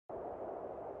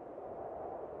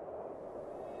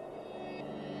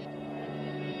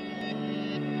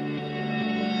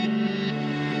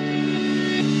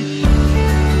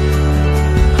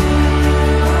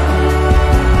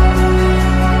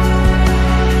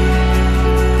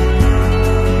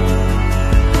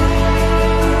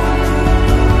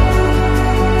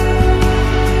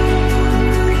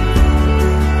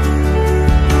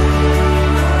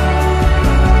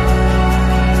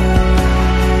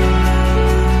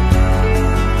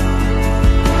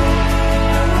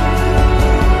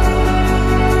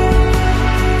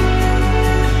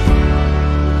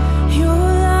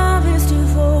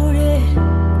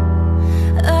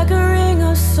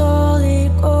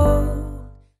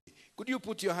Could you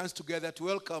put your hands together to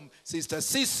welcome Sister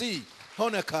C.C.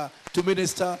 Honaker to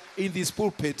minister in this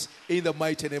pulpit in the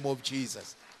mighty name of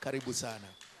Jesus. Karibu sana.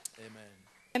 Amen.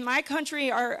 In my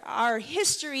country, our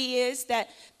history is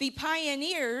that the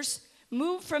pioneers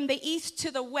moved from the east to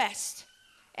the west.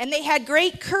 And they had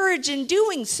great courage in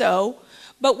doing so.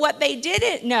 But what they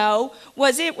didn't know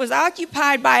was it was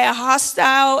occupied by a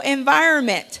hostile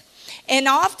environment. And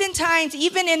oftentimes,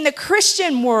 even in the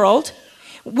Christian world,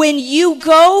 when you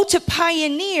go to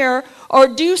pioneer or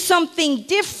do something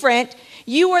different,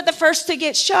 you are the first to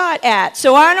get shot at.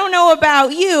 So I don't know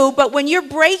about you, but when you're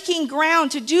breaking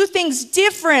ground to do things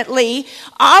differently,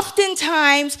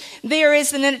 oftentimes there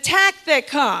is an attack that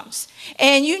comes.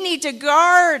 And you need to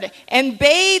guard and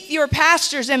bathe your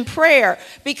pastors in prayer,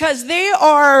 because they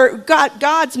are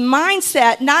God's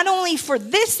mindset, not only for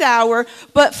this hour,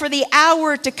 but for the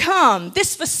hour to come.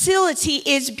 This facility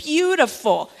is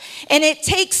beautiful. And it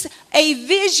takes a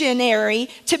visionary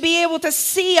to be able to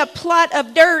see a plot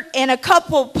of dirt and a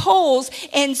couple poles,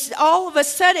 and all of a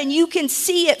sudden you can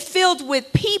see it filled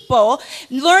with people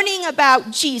learning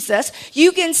about Jesus.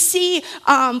 You can see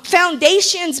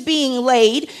foundations being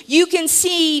laid. You can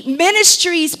see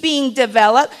ministries being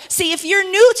developed. See, if you're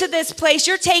new to this place,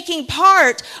 you're taking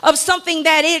part of something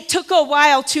that it took a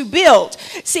while to build.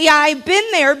 See, I've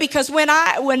been there because when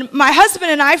my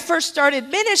husband and I first started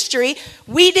ministry,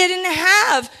 we didn't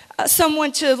have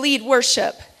someone to lead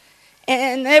worship.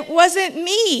 And it wasn't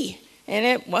me, and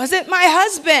it wasn't my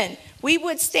husband. We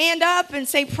would stand up and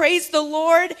say, "Praise the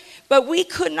Lord," but we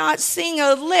could not sing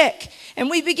a lick. And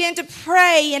we began to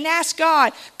pray and ask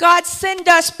God, God, send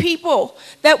us people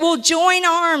that will join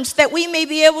arms that we may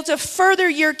be able to further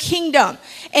your kingdom.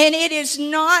 And it is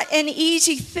not an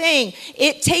easy thing.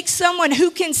 It takes someone who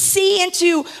can see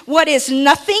into what is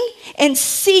nothing and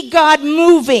see God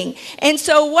moving. And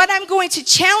so what I'm going to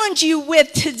challenge you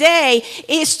with today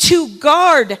is to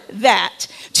guard that,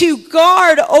 to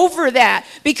guard over that,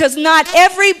 because not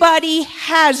everybody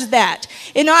has that.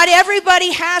 And not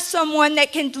everybody has someone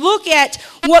that can look at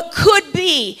what could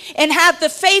be and have the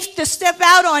faith to step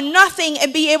out on nothing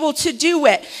and be able to do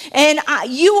it. And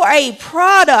you are a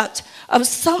product of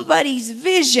somebody's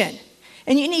vision,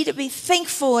 and you need to be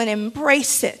thankful and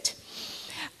embrace it.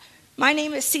 My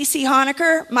name is C.C.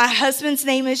 Honaker. My husband's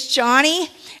name is Johnny.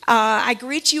 I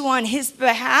greet you on his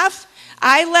behalf.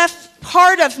 I left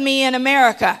part of me in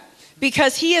America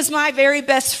because he is my very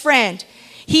best friend.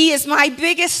 He is my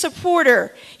biggest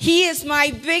supporter. He is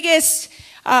my biggest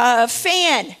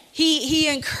fan. He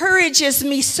encourages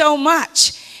me so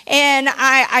much. And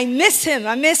I miss him.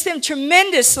 I miss him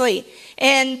tremendously.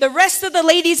 And the rest of the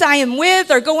ladies I am with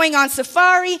are going on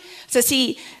safari to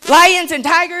see lions and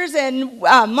tigers and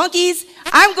monkeys.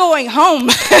 I'm going home.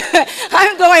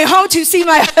 I'm going home to see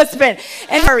my husband.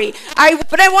 And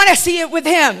but I want to see it with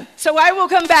him. So I will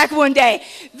come back one day,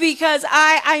 because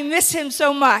I miss him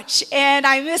so much. And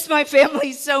I miss my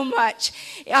family so much.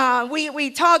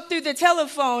 We talk through the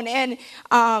telephone, and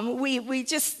we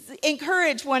just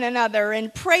encourage one another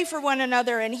and pray for one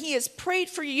another. And he has prayed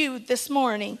for you this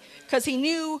morning because he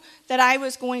knew that I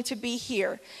was going to be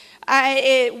here.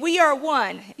 We are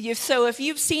one. So if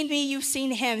you've seen me, you've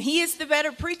seen him. He is the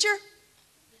better preacher.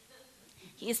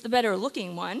 He is the better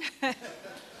looking one.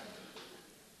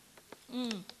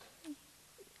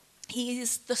 He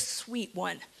is the sweet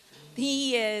one.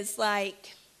 He is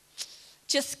like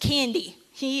just candy.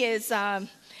 He is,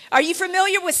 are you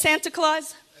familiar with Santa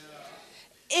Claus?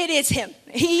 It is him.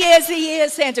 He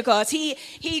is Santa Claus.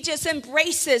 He just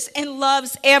embraces and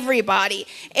loves everybody.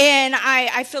 And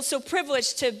I feel so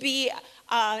privileged to be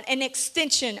an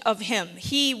extension of him.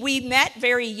 We met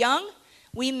very young.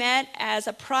 We met as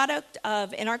a product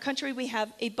of, in our country, we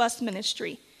have a bus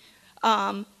ministry.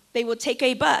 They would take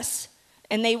a bus,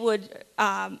 and they would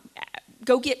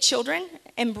go get children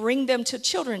and bring them to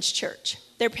children's church.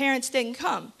 Their parents didn't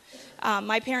come.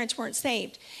 My parents weren't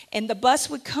saved. And the bus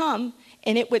would come,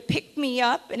 and it would pick me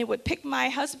up, and it would pick my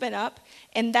husband up,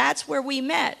 and that's where we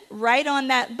met, right on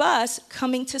that bus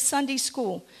coming to Sunday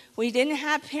school. We didn't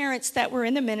have parents that were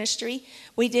in the ministry.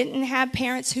 We didn't have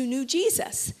parents who knew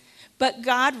Jesus. But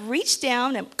God reached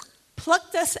down and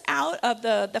plucked us out of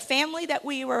the family that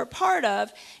we were a part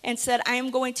of and said, I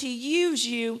am going to use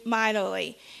you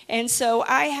mightily. And so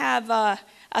I have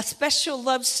a special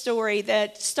love story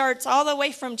that starts all the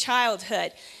way from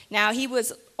childhood. Now, he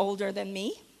was older than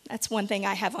me. That's one thing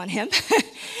I have on him.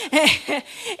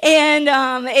 And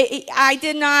I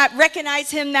did not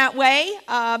recognize him that way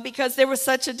because there was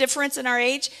such a difference in our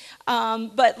age.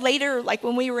 But later, like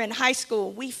when we were in high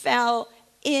school, we fell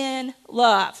in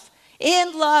love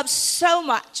so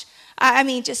much. I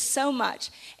mean, just so much.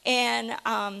 And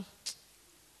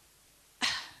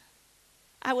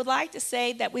I would like to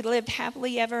say that we lived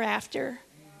happily ever after,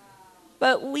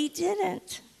 but we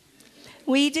didn't.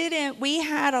 We didn't. We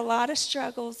had a lot of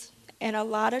struggles and a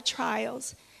lot of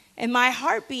trials. And my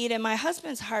heartbeat and my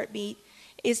husband's heartbeat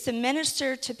is to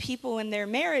minister to people in their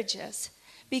marriages,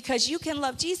 because you can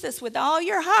love Jesus with all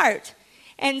your heart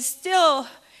and still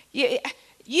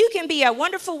you can be a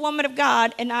wonderful woman of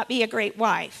God and not be a great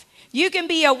wife. You can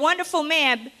be a wonderful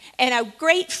man and a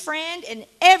great friend and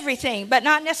everything, but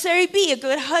not necessarily be a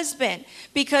good husband,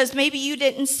 because maybe you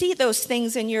didn't see those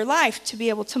things in your life to be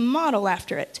able to model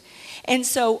after it. And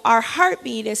so our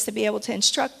heartbeat is to be able to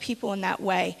instruct people in that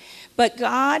way. But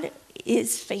God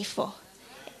is faithful.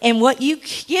 And what you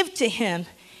give to him,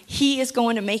 he is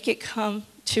going to make it come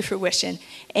to fruition.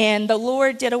 And the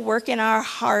Lord did a work in our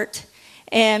heart.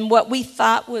 And what we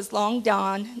thought was long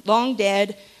gone, long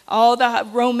dead, all the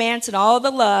romance and all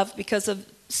the love because of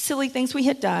silly things we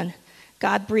had done,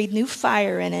 God breathed new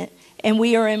fire in it. And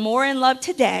we are more in love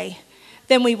today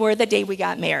than we were the day we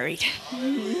got married.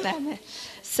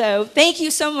 So thank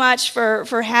you so much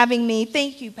for having me.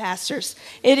 Thank you, pastors.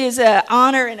 It is an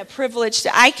honor and a privilege.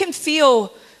 I can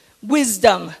feel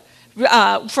wisdom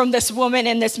from this woman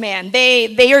and this man.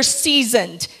 They are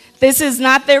seasoned. This is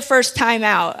not their first time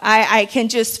out. I can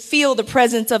just feel the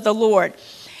presence of the Lord.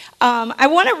 I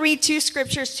want to read 2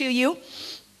 scriptures to you.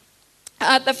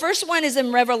 The first one is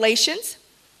in Revelations.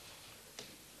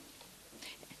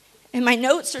 And my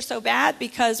notes are so bad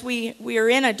because we are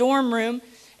in a dorm room.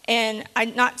 And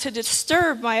not to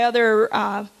disturb my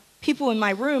other people in my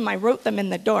room, I wrote them in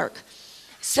the dark.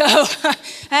 So I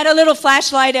had a little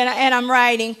flashlight and I'm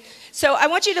writing. So I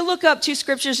want you to look up 2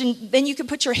 scriptures, and then you can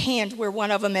put your hand where one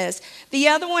of them is. The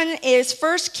other one is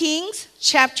 1 Kings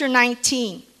chapter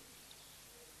 19.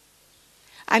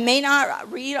 I may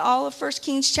not read all of 1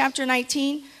 Kings chapter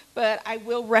 19, but I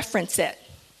will reference it.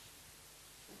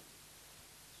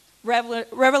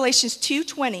 Revelations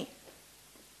 2:20.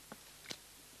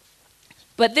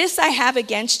 But this I have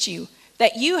against you,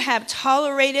 that you have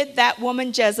tolerated that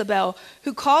woman Jezebel,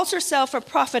 who calls herself a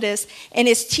prophetess and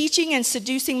is teaching and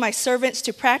seducing my servants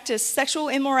to practice sexual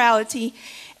immorality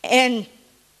and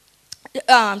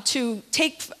to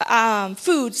take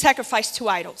food sacrificed to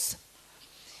idols.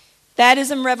 That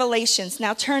is in Revelations.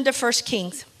 Now turn to 1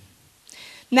 Kings.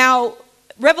 Now,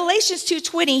 Revelations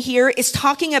 2:20 here is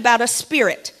talking about a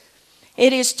spirit.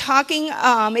 It is talking,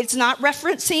 it's not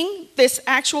referencing this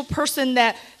actual person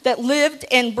that lived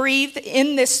and breathed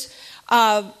in this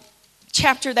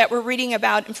chapter that we're reading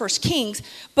about in 1 Kings,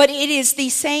 but it is the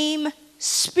same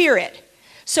spirit.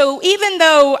 So even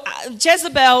though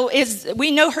Jezebel we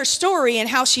know her story and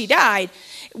how she died,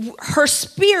 her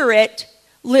spirit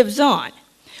lives on.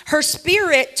 Her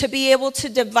spirit to be able to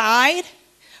divide,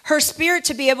 her spirit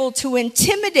to be able to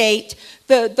intimidate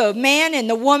the man and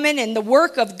the woman and the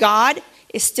work of God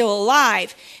is still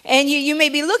alive. And you may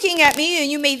be looking at me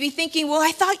and you may be thinking, well,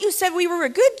 I thought you said we were a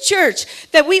good church,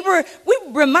 that we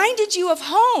reminded you of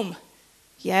home.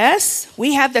 Yes,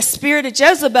 we have the spirit of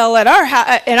Jezebel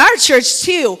at in our church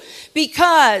too,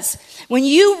 because when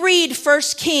you read 1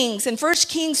 Kings, in 1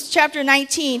 Kings chapter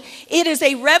 19, it is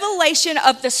a revelation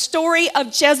of the story of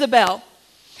Jezebel.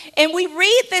 And we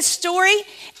read this story,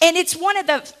 and it's one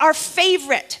of our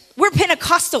favorite. We're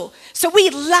Pentecostal, so we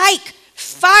like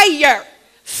fire.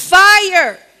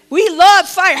 Fire. We love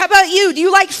fire. How about you? Do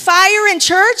you like fire in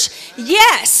church?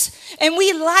 Yes. And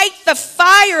we like the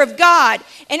fire of God.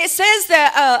 And it says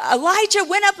that Elijah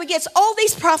went up against all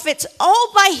these prophets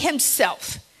all by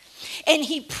himself. And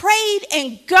he prayed,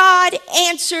 and God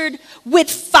answered with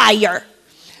fire.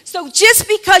 So just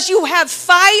because you have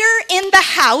fire in the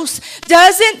house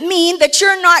doesn't mean that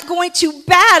you're not going to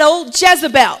battle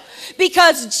Jezebel.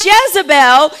 Because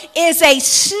Jezebel is a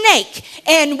snake.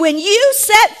 And when you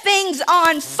set things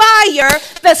on fire,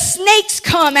 the snakes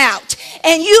come out.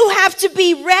 And you have to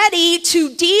be ready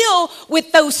to deal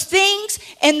with those things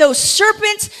and those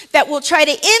serpents that will try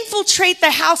to infiltrate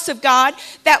the house of God,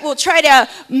 that will try to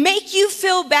make you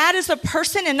feel bad as a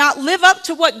person and not live up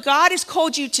to what God has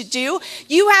called you to do.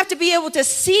 You have to be able to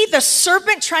see the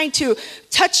serpent trying to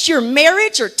touch your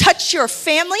marriage or touch your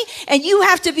family, and you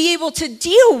have to be able to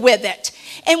deal with it.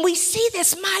 And we see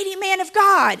this mighty man of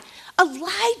God,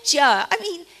 Elijah.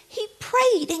 He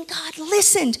prayed and God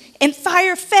listened and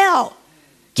fire fell.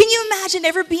 Can you imagine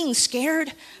ever being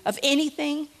scared of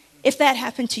anything if that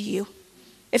happened to you?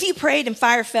 If you prayed and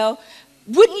fire fell,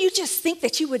 wouldn't you just think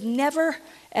that you would never,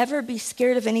 ever be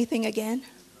scared of anything again?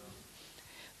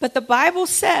 But the Bible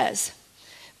says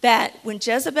that when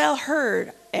Jezebel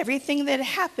heard everything that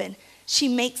happened, she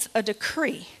makes a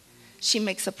decree. She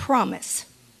makes a promise.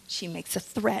 She makes a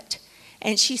threat.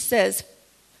 And she says,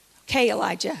 okay,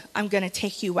 Elijah, I'm going to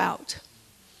take you out.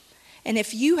 And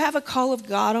if you have a call of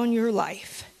God on your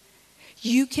life,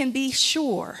 you can be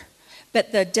sure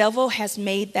that the devil has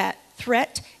made that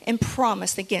threat and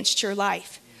promise against your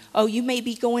life. Oh, you may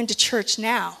be going to church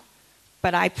now,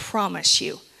 but I promise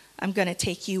you, I'm going to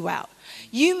take you out.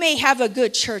 You may have a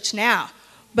good church now,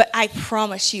 but I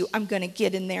promise you, I'm going to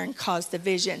get in there and cause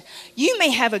division. You may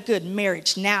have a good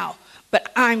marriage now,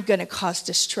 but I'm going to cause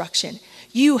destruction.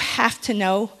 You have to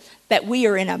know that we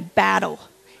are in a battle.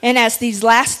 And as these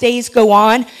last days go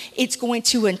on, it's going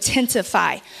to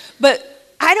intensify.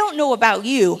 But I don't know about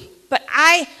you, but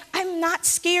I'm not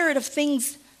scared of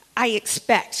things I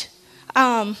expect.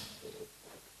 I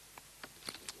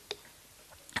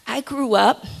grew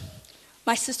up,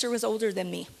 my sister was older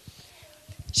than me.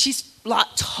 She's a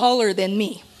lot taller than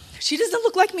me. She doesn't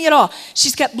look like me at all.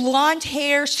 She's got blonde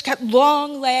hair, she's got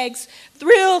long legs,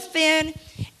 real thin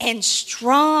and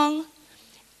strong.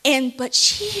 But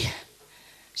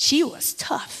she was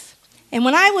tough. And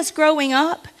when I was growing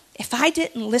up, if I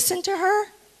didn't listen to her,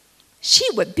 she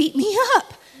would beat me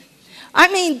up.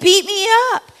 Beat me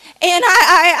up. And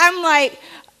I'm like,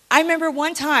 I remember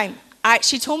one time,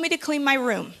 she told me to clean my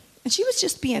room. And she was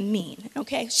just being mean,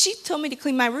 okay? She told me to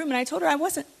clean my room, and I told her I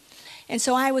wasn't. And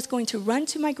so I was going to run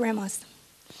to my grandma's.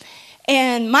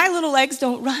 And my little legs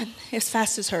don't run as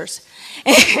fast as hers.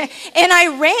 And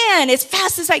I ran as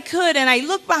fast as I could, and I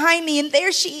looked behind me, and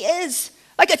there she is,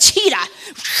 like a cheetah,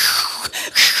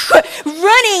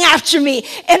 running after me.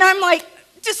 And I'm like,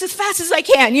 just as fast as I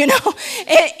can, you know.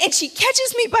 And she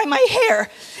catches me by my hair,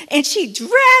 and she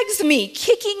drags me,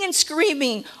 kicking and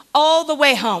screaming, all the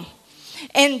way home.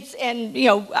 And you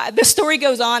know, the story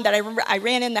goes on that I remember I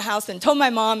ran in the house and told my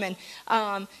mom,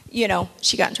 and you know,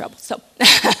 she got in trouble. So,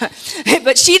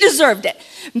 but she deserved it.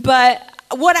 But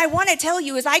what I want to tell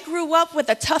you is I grew up with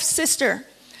a tough sister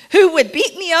who would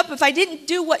beat me up if I didn't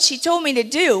do what she told me to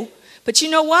do. But you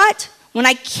know what? When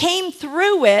I came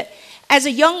through it, as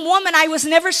a young woman, I was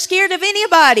never scared of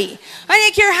anybody. I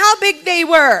didn't care how big they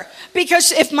were.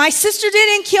 Because if my sister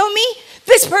didn't kill me,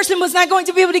 this person was not going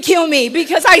to be able to kill me.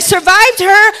 Because I survived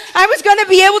her, I was going to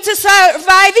be able to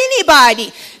survive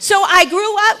anybody. So I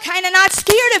grew up kind of not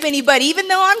scared of anybody, even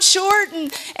though I'm short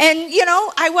and you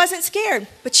know, I wasn't scared.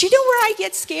 But you know where I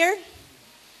get scared?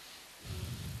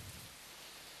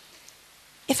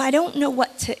 If I don't know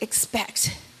what to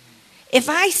expect. If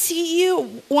I see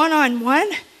you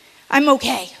one-on-one, I'm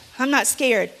okay. I'm not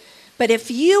scared. But if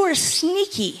you are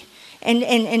sneaky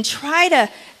and try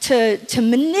to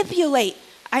manipulate,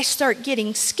 I start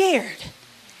getting scared.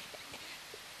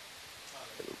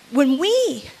 When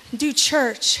we do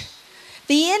church,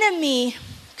 the enemy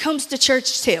comes to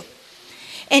church too.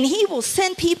 And he will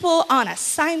send people on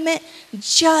assignment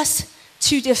just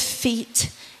to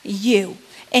defeat you.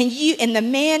 And the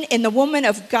man and the woman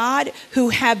of God who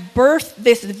have birthed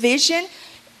this vision,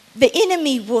 the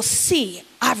enemy will see,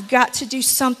 I've got to do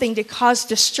something to cause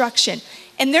destruction.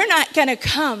 And they're not going to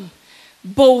come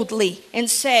boldly and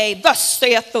say, thus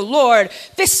saith the Lord,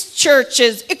 this church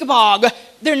is Ichabod.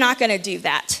 They're not going to do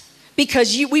that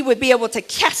because we would be able to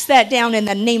cast that down in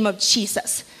the name of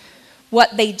Jesus.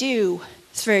 What they do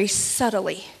is very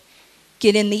subtly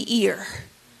get in the ear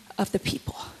of the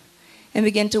people and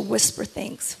begin to whisper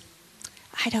things.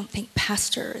 I don't think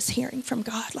Pastor is hearing from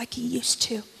God like he used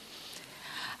to.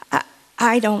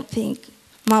 I don't think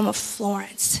Mama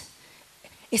Florence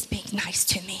is being nice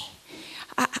to me.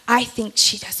 I think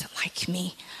she doesn't like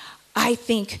me. I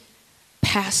think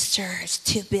Pastor is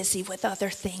too busy with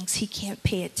other things. He can't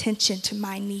pay attention to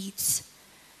my needs.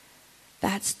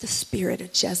 That's the spirit of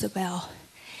Jezebel.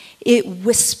 It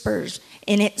whispers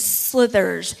and it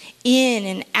slithers in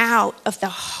and out of the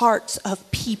hearts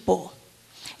of people.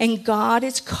 And God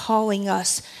is calling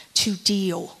us to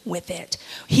deal with it.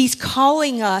 He's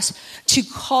calling us to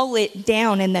call it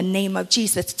down in the name of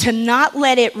Jesus, to not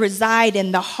let it reside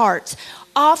in the hearts.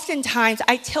 Oftentimes,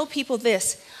 I tell people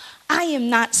this, I am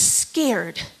not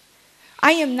scared.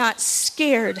 I am not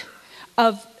scared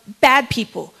of bad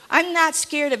people. I'm not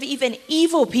scared of even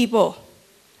evil people.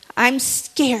 I'm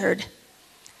scared.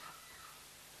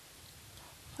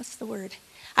 What's the word?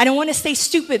 I don't want to say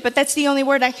stupid, but that's the only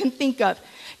word I can think of.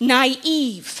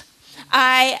 Naive.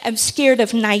 I am scared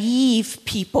of naive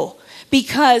people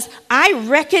because I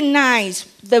recognize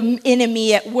the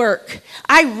enemy at work.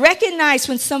 I recognize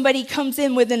when somebody comes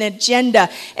in with an agenda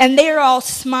and they're all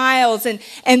smiles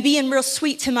and being real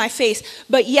sweet to my face,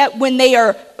 but yet when they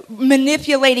are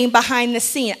manipulating behind the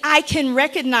scene, I can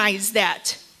recognize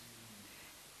that.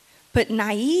 But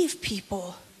naive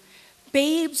people,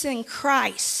 babes in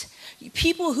Christ,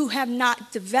 people who have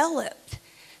not developed,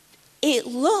 it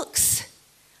looks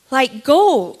like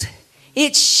gold.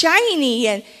 It's shiny,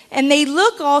 and they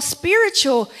look all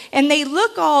spiritual, and they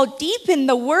look all deep in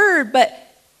the word, but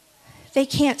they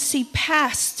can't see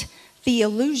past the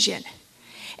illusion.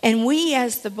 And we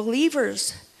as the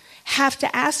believers have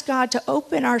to ask God to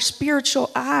open our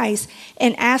spiritual eyes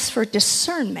and ask for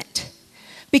discernment.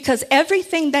 Because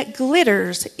everything that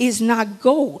glitters is not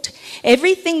gold.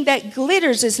 Everything that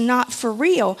glitters is not for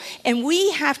real. And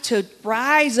we have to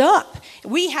rise up.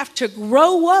 We have to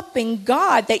grow up in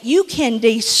God that you can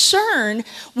discern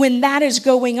when that is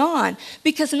going on.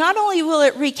 Because not only will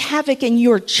it wreak havoc in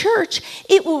your church,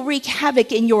 it will wreak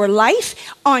havoc in your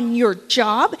life, on your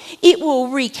job. It will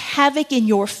wreak havoc in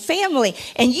your family.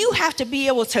 And you have to be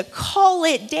able to call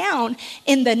it down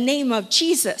in the name of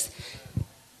Jesus.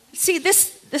 See,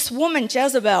 this woman,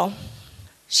 Jezebel,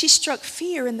 she struck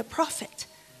fear in the prophet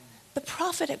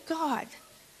of God.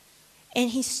 And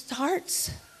he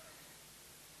starts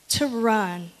to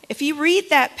run. If you read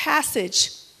that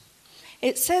passage,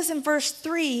 it says in verse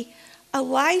 3,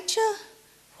 Elijah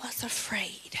was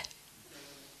afraid.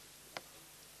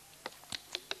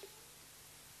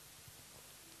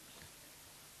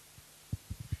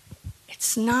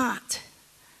 It's not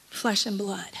flesh and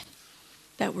blood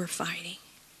that we're fighting.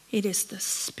 It is the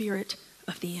spirit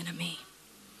of the enemy.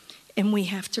 And we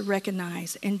have to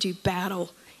recognize and do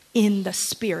battle in the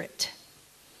spirit.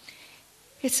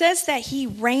 It says that he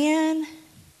ran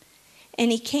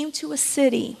and he came to a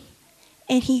city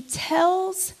and he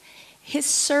tells his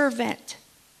servant,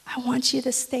 I want you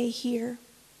to stay here.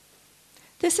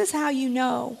 This is how you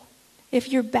know if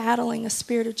you're battling a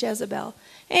spirit of Jezebel.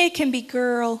 It can be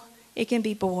girl, it can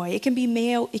be boy, it can be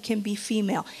male, it can be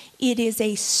female. It is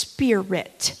a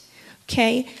spirit,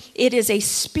 okay? It is a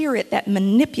spirit that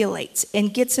manipulates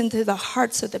and gets into the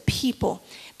hearts of the people.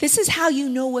 This is how you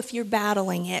know if you're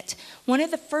battling it. One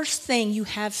of the first things, you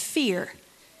have fear.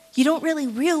 You don't really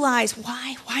realize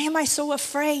why am I so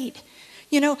afraid?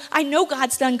 You know, I know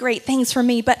God's done great things for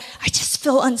me, but I just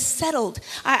feel unsettled.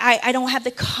 I don't have the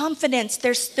confidence.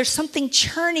 There's something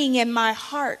churning in my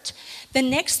heart. The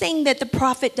next thing that the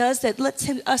prophet does that lets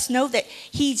us know that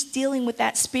he's dealing with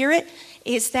that spirit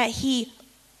is that he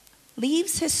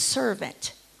leaves his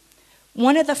servant.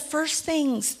 One of the first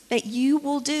things that you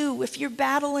will do if you're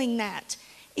battling that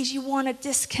is you want to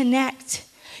disconnect.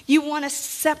 You want to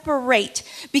separate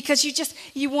because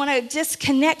you want to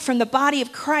disconnect from the body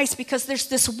of Christ because there's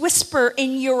this whisper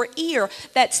in your ear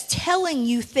that's telling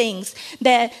you things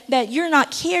that you're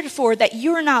not cared for, that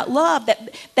you're not loved,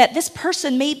 that this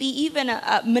person may be even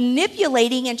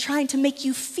manipulating and trying to make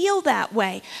you feel that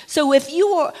way. So if you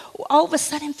are, all of a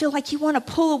sudden feel like you want to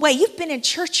pull away, you've been in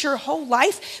church your whole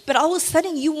life, but all of a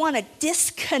sudden you want to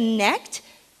disconnect,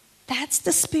 that's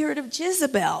the spirit of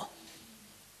Jezebel.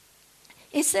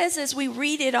 It says as we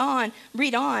read on,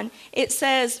 it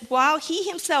says, while he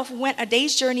himself went a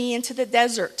day's journey into the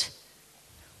desert.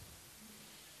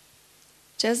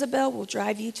 Jezebel will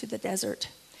drive you to the desert.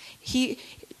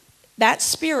 That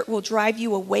spirit will drive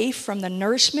you away from the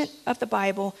nourishment of the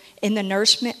Bible and the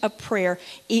nourishment of prayer.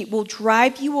 It will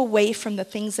drive you away from the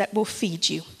things that will feed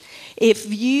you.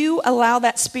 If you allow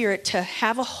that spirit to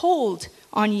have a hold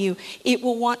on you, it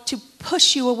will want to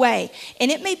push you away. And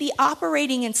it may be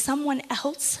operating in someone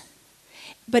else,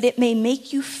 but it may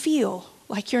make you feel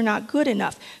like you're not good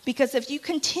enough. Because if you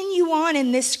continue on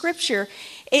in this scripture,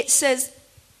 it says,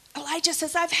 Elijah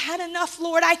says, I've had enough,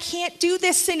 Lord. I can't do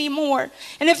this anymore.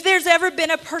 And if there's ever been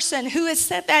a person who has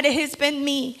said that, it has been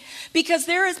me. Because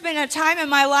there has been a time in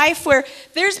my life where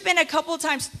there's been a couple of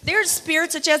times, there's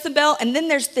spirits of Jezebel, and then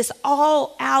there's this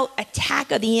all-out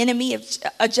attack of the enemy of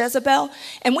Jezebel.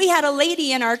 And we had a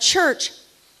lady in our church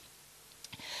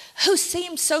who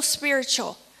seemed so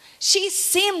spiritual. She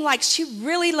seemed like she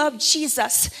really loved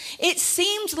Jesus. It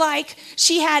seemed like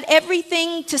she had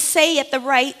everything to say at the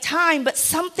right time, but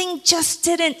something just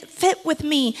didn't fit with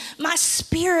me. My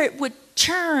spirit would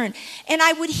churn, and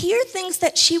I would hear things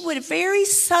that she would very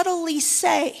subtly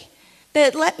say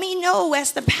that let me know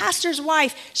as the pastor's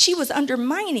wife, she was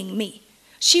undermining me.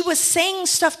 She was saying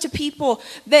stuff to people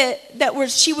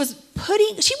she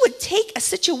would take a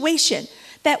situation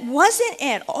that wasn't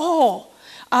at all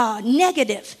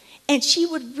negative, and she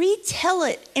would retell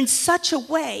it in such a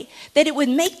way that it would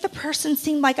make the person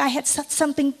seem like I had said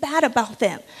something bad about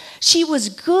them. She was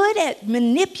good at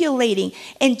manipulating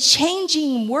and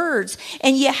changing words.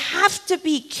 And you have to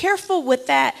be careful with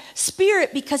that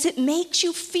spirit because it makes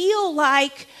you feel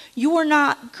like you're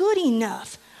not good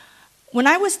enough. When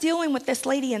I was dealing with this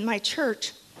lady in my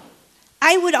church,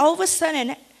 I would all of a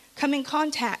sudden come in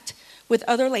contact with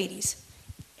other ladies.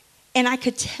 And I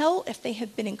could tell if they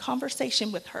had been in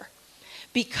conversation with her.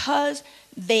 because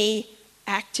they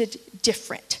acted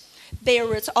different.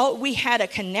 We had a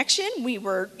connection. We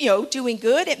were, doing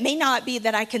good. It may not be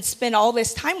that I can spend all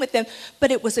this time with them,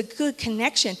 but it was a good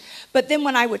connection. But then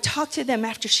when I would talk to them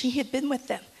after she had been with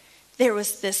them, there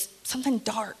was something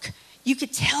dark. You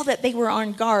could tell that they were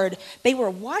on guard. They were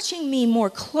watching me more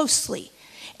closely.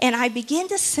 And I began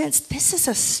to sense this is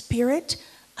a spirit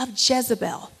of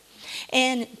Jezebel.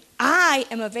 And I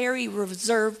am a very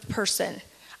reserved person.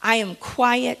 I am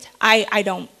quiet. I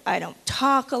don't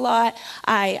talk a lot.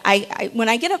 When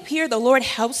I get up here, the Lord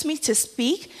helps me to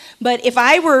speak. But if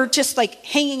I were just like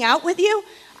hanging out with you,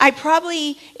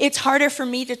 it's harder for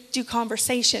me to do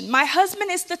conversation. My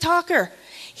husband is the talker.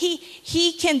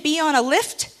 He can be on a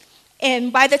lift,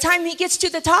 and by the time he gets to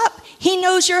the top, he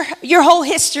knows your whole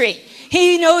history.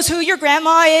 He knows who your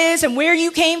grandma is and where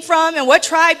you came from and what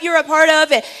tribe you're a part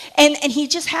of. And he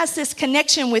just has this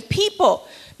connection with people.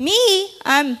 Me,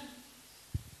 I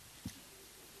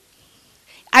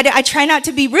try not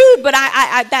to be rude, but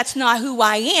that's not who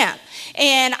I am.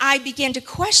 And I began to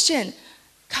question,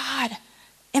 God,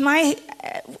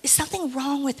 is something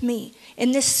wrong with me?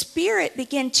 And this spirit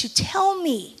began to tell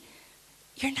me,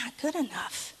 you're not good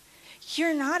enough.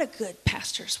 You're not a good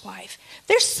pastor's wife.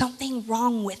 There's something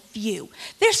wrong with you.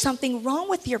 There's something wrong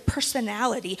with your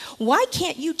personality. Why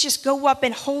can't you just go up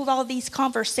and hold all these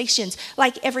conversations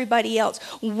like everybody else?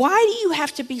 Why do you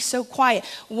have to be so quiet?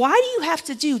 Why do you have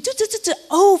to do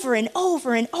over and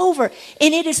over and over?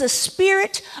 And it is a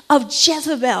spirit of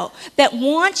Jezebel that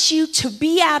wants you to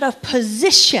be out of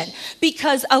position,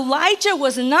 because Elijah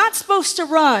was not supposed to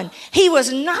run. He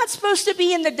was not supposed to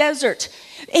be in the desert.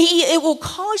 It will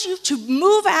cause you to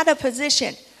move out of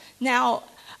position. Now,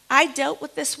 I dealt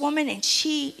with this woman, and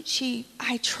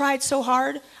I tried so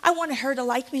hard. I wanted her to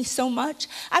like me so much.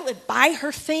 I would buy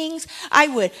her things. I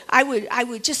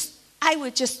would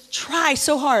just try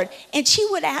so hard. And she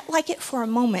would act like it for a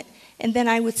moment, and then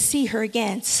I would see her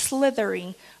again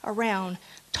slithering around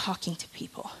talking to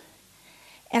people.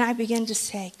 And I began to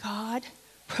say, God,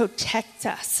 protect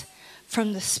us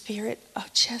from the spirit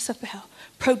of Jezebel.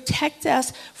 Protect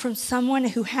us from someone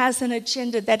who has an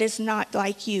agenda that is not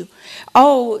like you.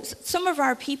 Oh, some of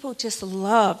our people just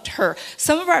loved her.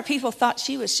 Some of our people thought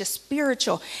she was just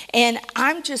spiritual. And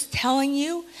I'm just telling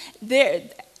you,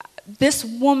 this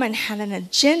woman had an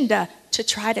agenda to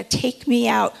try to take me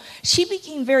out. She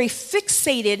became very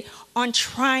fixated on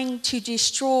trying to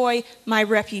destroy my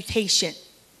reputation.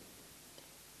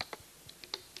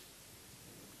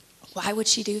 Why would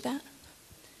she do that?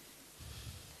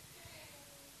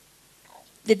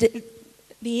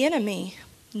 The enemy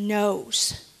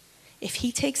knows if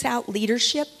he takes out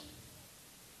leadership,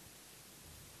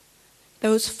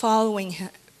 those following him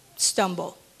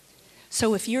stumble.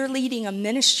 So if you're leading a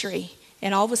ministry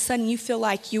and all of a sudden you feel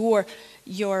like your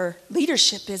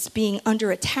leadership is being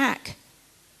under attack,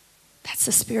 that's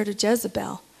the spirit of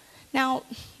Jezebel. Now,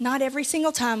 not every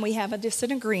single time we have a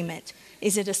disagreement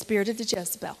is it a spirit of the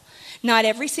Jezebel. Not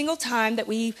every single time that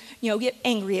we get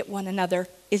angry at one another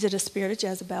is it a spirit of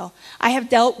Jezebel. I have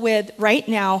dealt with right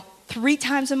now 3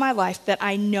 times in my life that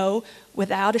I know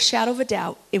without a shadow of a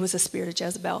doubt it was a spirit of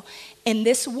Jezebel. And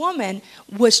this woman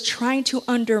was trying to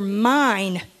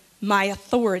undermine my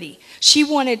authority. She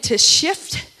wanted to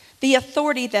shift the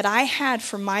authority that I had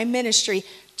for my ministry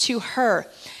to her.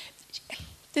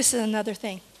 This is another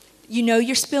thing.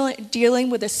 You're dealing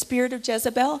with a spirit of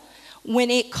Jezebel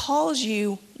when it calls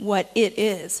you what it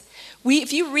is.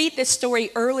 If you read this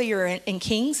story earlier in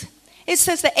Kings, it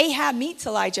says that Ahab meets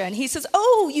Elijah and he says,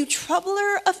 "Oh, you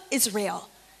troubler of Israel."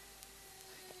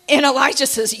 And Elijah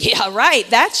says, "Yeah, right,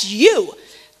 that's you."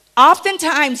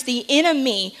 Oftentimes the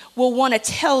enemy will want to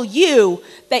tell you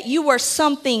that you are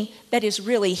something that is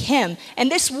really him.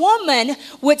 And this woman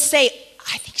would say,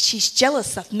 "I think she's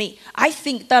jealous of me. I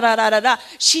think da-da-da-da-da.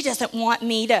 She doesn't want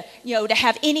me to, to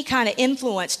have any kind of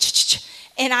influence."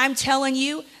 And I'm telling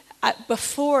you,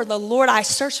 before the Lord, I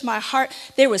searched my heart.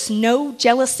 There was no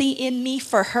jealousy in me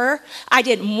for her. I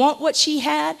didn't want what she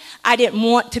had. I didn't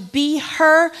want to be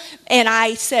her. And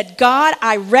I said, God,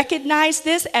 I recognize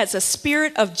this as a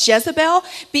spirit of Jezebel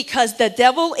because the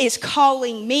devil is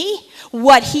calling me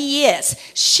what he is.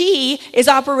 She is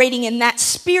operating in that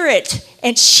spirit,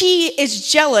 and she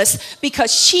is jealous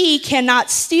because she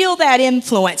cannot steal that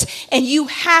influence. And you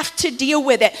have to deal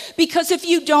with it, because if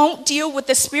you don't deal with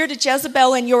the spirit of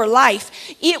Jezebel in your life,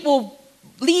 it will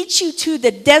lead you to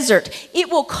the desert. It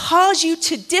will cause you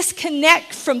to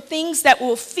disconnect from things that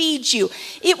will feed you.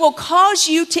 It will cause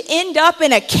you to end up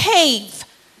in a cave.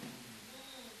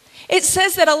 It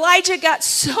says that Elijah got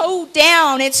so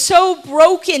down and so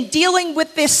broken dealing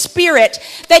with this spirit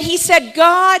that he said,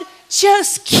 God,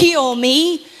 just kill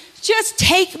me. Just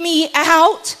take me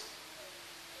out.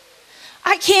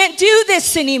 I can't do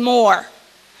this anymore.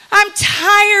 I'm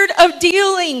tired of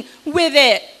dealing with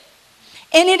it.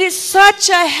 And it is such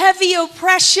a heavy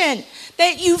oppression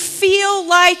that you feel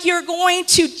like you're going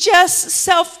to just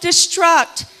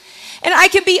self-destruct. And I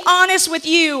can be honest with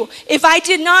you, if I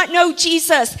did not know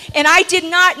Jesus and I did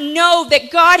not know that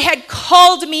God had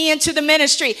called me into the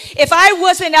ministry, if I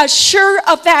wasn't as sure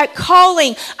of that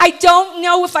calling, I don't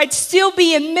know if I'd still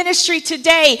be in ministry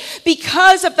today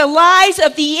because of the lies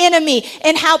of the enemy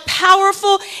and how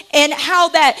powerful and how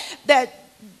that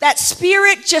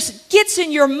spirit just gets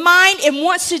in your mind and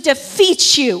wants to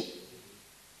defeat you.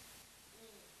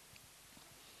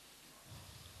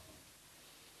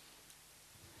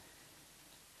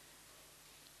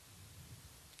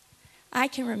 I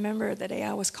can remember the day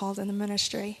I was called in the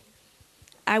ministry.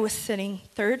 I was sitting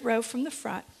third row from the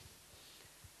front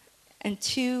and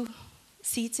 2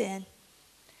 seats in.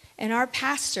 And our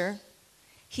pastor,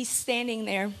 he's standing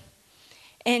there,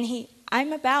 and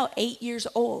I'm about 8 years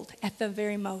old at the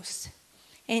very most.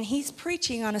 And he's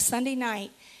preaching on a Sunday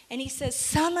night. And he says,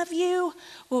 some of you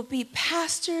will be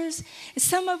pastors, and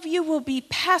some of you will be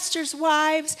pastors'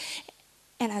 wives.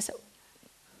 And I said,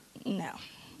 no.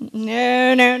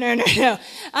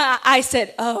 I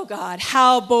said, oh God,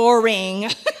 how boring.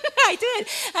 I did.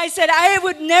 I said, I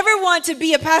would never want to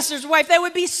be a pastor's wife. That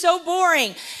would be so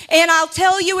boring. And I'll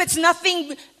tell you, it's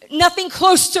nothing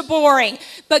close to boring.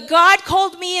 But God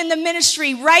called me in the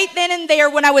ministry right then and there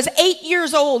when I was 8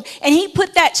 years old. And he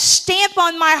put that stamp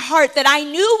on my heart that I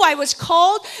knew I was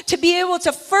called to be able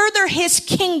to further his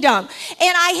kingdom.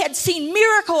 And I had seen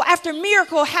miracle after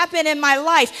miracle happen in my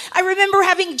life. I remember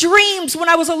having dreams when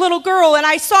I was a little girl and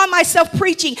I saw myself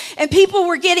preaching and people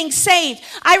were getting saved.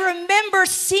 I remember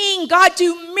seeing God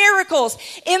do miracles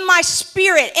in my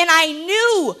spirit, and I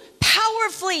knew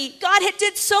powerfully God had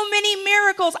did so many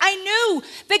miracles. I knew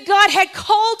that God had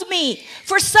called me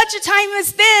for such a time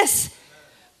as this.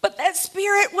 But that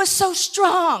spirit was so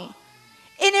strong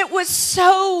and it was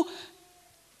so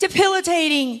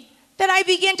debilitating that I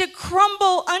began to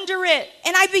crumble under it.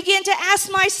 And I began to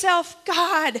ask myself,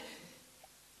 God,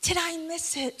 did I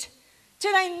miss it?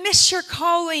 Did I miss your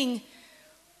calling?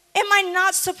 Am I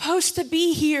not supposed to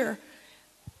be here?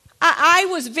 I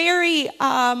was very,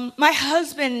 my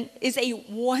husband is a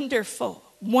wonderful,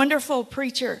 wonderful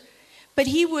preacher. But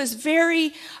he was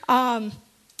very,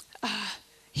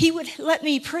 he would let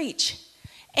me preach.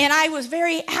 And I was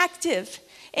very active.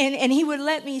 And he would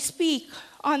let me speak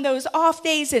on those off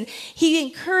days. And he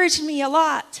encouraged me a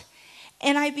lot.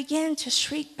 And I began to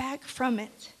shrink back from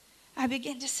it. I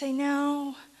began to say,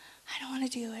 no, I don't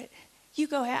want to do it. You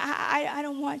go ahead. I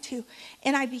don't want to.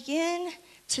 And I began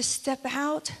to step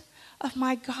out of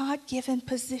my God-given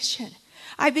position.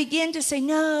 I began to say,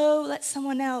 no, let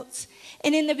someone else.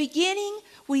 And in the beginning,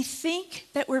 we think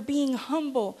that we're being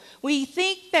humble. We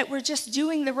think that we're just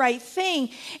doing the right thing.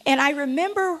 And I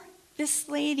remember this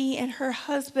lady and her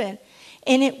husband,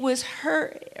 and it was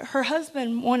her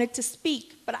husband wanted to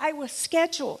speak, but I was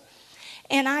scheduled.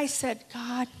 And I said,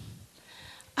 God,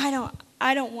 I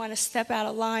don't want to step out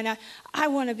of line. I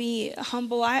want to be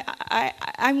humble.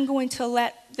 I'm going to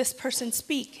let this person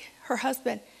speak, her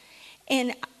husband.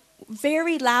 And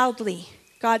very loudly,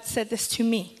 God said this to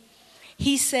me.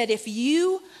 He said, if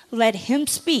you let him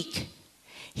speak,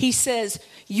 he says,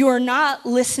 you're not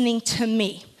listening to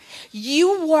me.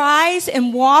 You rise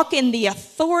and walk in the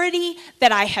authority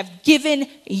that I have given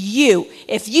you.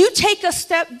 If you take a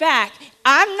step back,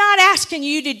 I'm not asking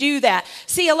you to do that.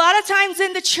 See, a lot of times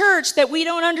in the church that we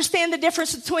don't understand the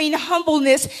difference between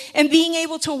humbleness and being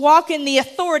able to walk in the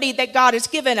authority that God has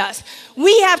given us.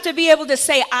 We have to be able to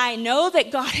say, I know that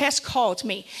God has called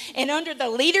me. And under the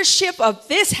leadership of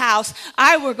this house,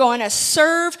 I will going to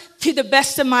serve to the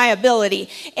best of my ability.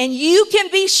 And you can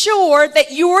be sure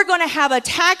that you're going to have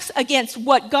attacks against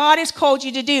what God has called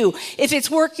you to do. If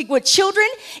it's working with children,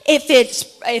 if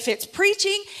it's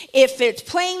preaching, if it's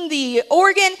playing the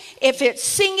organ, if it's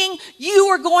singing, you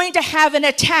are going to have an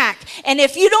attack. And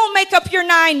if you don't make up your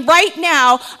mind right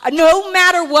now, no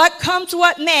matter what comes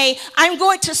what may, I'm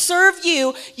going to serve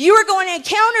you. You are going to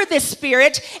encounter this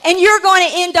spirit and you're going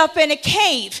to end up in a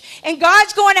cave. And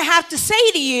God's going to have to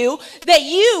say to you that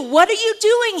what are you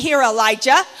doing here,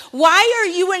 Elijah? Why are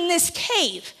you in this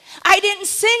cave? I didn't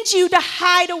send you to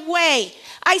hide away.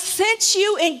 I sent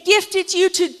you and gifted you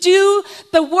to do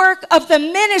the work of the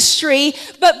ministry,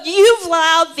 but you've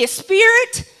allowed the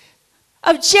spirit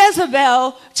of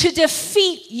Jezebel to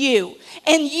defeat you.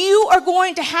 And you are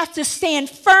going to have to stand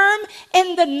firm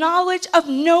in the knowledge of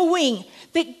knowing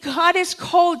that God has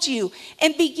called you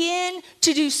and begin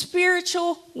to do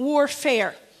spiritual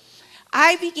warfare.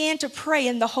 I began to pray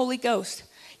in the Holy Ghost.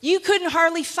 You couldn't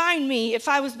hardly find me if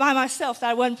I was by myself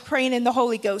that I wasn't praying in the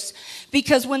Holy Ghost.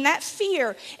 Because when that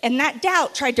fear and that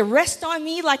doubt tried to rest on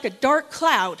me like a dark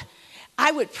cloud,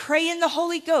 I would pray in the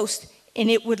Holy Ghost and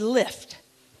it would lift.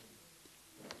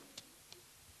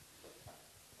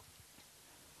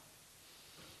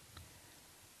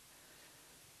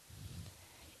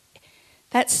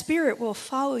 That spirit will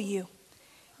follow you.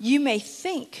 You may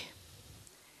think,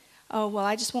 oh, well,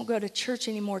 I just won't go to church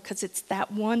anymore because it's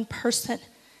that one person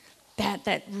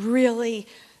that really,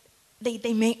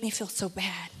 they make me feel so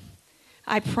bad.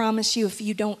 I promise you, if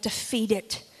you don't defeat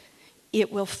it,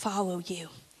 it will follow you.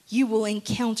 You will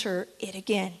encounter it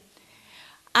again.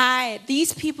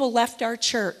 These people left our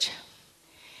church.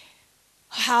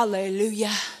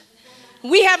 Hallelujah.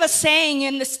 We have a saying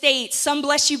in the States, some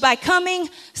bless you by coming,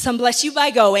 some bless you by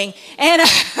going. And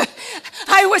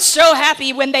I was so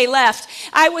happy when they left.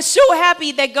 I was so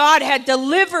happy that God had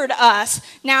delivered us.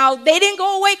 Now, they didn't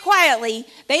go away quietly.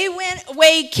 They went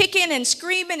away kicking and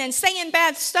screaming and saying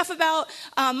bad stuff about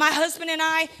my husband and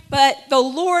I, but the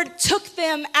Lord took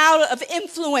them out of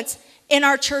influence in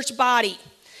our church body.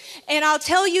 And I'll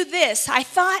tell you this, I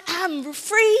thought I'm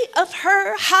free of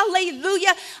her,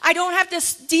 hallelujah. I don't have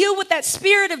to deal with that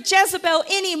spirit of Jezebel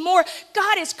anymore.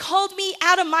 God has called me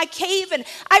out of my cave, and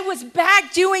I was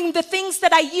back doing the things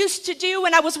that I used to do,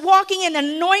 and I was walking in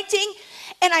anointing,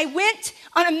 and I went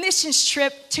on a missions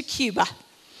trip to Cuba.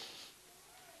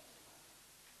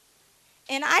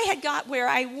 And I had got where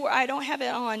I don't have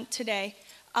it on today.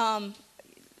 Do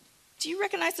you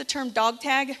recognize the term dog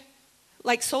tag,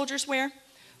 like soldiers wear?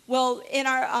 Well, in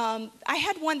our, I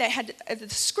had one that had the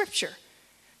scripture,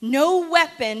 no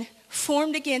weapon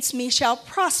formed against me shall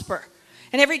prosper,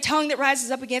 and every tongue that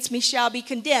rises up against me shall be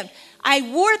condemned. I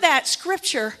wore that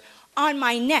scripture on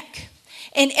my neck,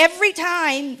 and every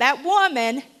time that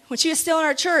woman, when she was still in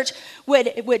our church,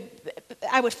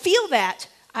 I would feel that,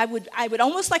 I would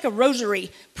almost like a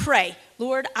rosary pray,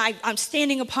 Lord, I'm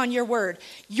standing upon your word.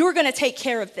 You're going to take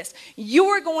care of this.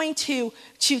 You're going to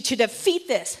defeat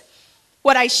this.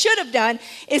 What I should have done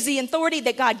is the authority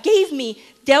that God gave me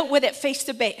dealt with it face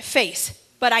to face,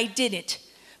 but I didn't.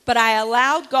 But I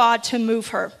allowed God to move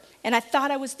her, and I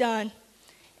thought I was done.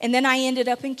 And then I ended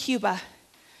up in Cuba,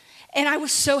 and I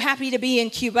was so happy to be in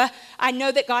Cuba. I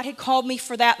know that God had called me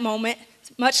for that moment,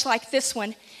 much like this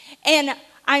one. And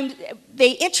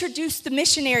they introduced the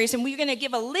missionaries, and we're going to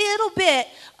give a little bit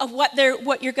of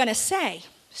what you're going to say.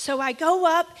 So I go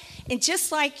up, and just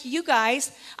like you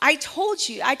guys, I told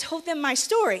them my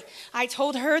story. I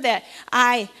told her that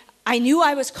I knew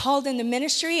I was called in the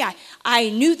ministry. I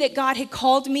knew that God had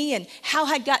called me and how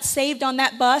I got saved on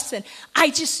that bus. And I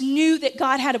just knew that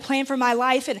God had a plan for my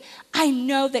life. And I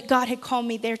know that God had called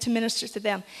me there to minister to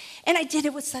them. And I did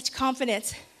it with such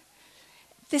confidence.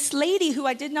 This lady who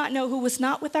I did not know, who was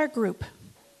not with our group,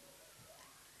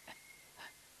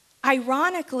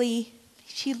 ironically,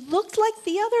 she looked like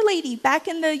the other lady back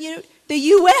in the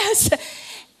U.S.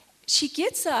 She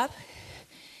gets up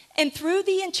and through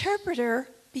the interpreter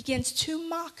begins to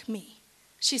mock me.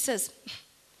 She says,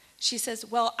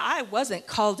 well, I wasn't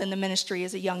called in the ministry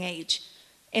as a young age.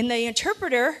 And the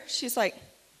interpreter, she's like,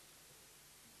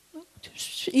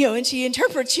 and she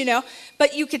interprets,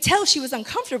 but you could tell she was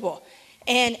uncomfortable.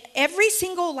 And every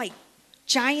single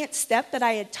giant step that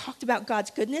I had talked about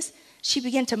God's goodness, she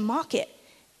began to mock it.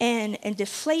 And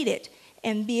deflate it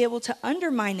and be able to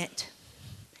undermine it.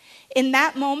 In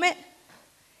that moment,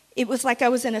 it was like I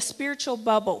was in a spiritual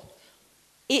bubble.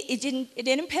 It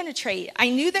didn't penetrate.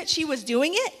 I knew that she was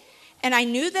doing it, and I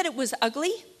knew that it was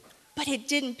ugly, but it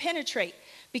didn't penetrate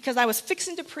because I was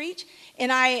fixing to preach,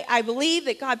 and I believe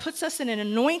that God puts us in an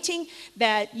anointing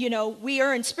that, we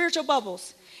are in spiritual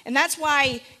bubbles. And that's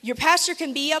why your pastor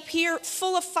can be up here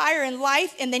full of fire and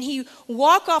life, and then he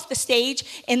walk off the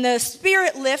stage and the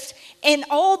spirit lifts and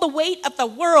all the weight of the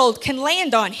world can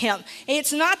land on him.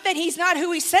 It's not that he's not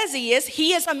who he says he is.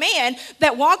 He is a man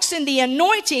that walks in the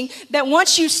anointing, that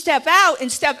once you step out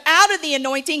of the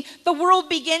anointing, the world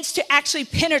begins to actually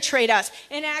penetrate us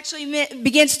and actually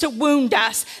begins to wound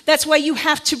us. That's why you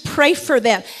have to pray for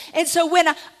them. And so when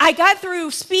I got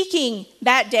through speaking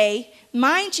that day,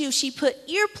 mind you, she put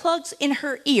earplugs in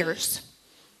her ears.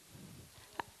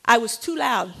 I was too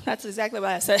loud. That's exactly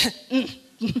what I said.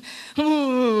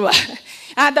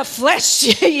 The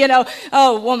flesh,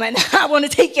 oh, woman, I want to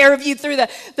take care of you through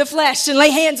the flesh and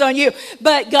lay hands on you.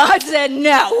 But God said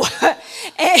no.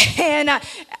 And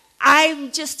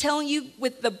I'm just telling you,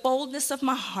 with the boldness of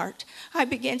my heart, I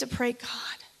began to pray,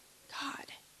 God,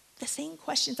 the same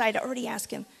questions I'd already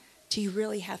asked him. Do you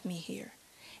really have me here?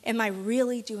 Am I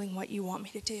really doing what you want me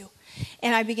to do?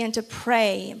 And I began to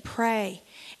pray and pray.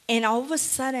 And all of a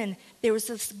sudden, there was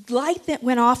this light that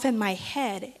went off in my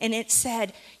head, and it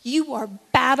said, you are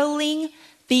battling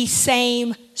the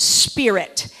same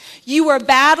spirit. You are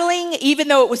battling, even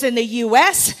though it was in the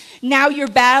U.S., now you're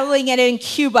battling it in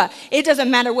Cuba. It doesn't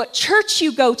matter what church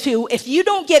you go to. If you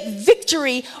don't get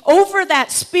victory over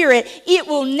that spirit, it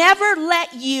will never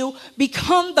let you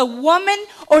become the woman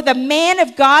or the man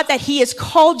of God that he has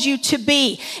called you to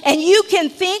be. And you can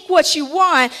think what you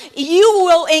want. You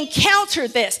will encounter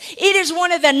this. It is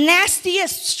one of the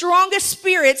nastiest, strongest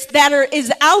spirits that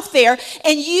is out there.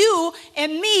 And you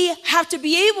and me have to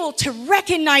be able to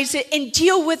recognize it and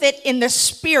deal with it in the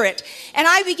spirit. And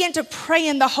I began to pray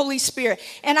in the Holy Spirit.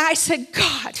 And I said,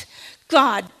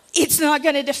 God, it's not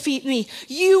going to defeat me.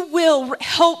 You will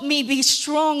help me be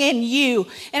strong in you.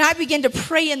 And I began to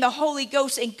pray in the Holy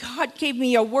Ghost, and God gave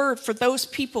me a word for those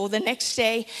people the next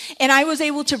day. And I was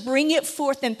able to bring it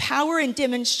forth in power and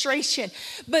demonstration.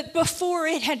 But before,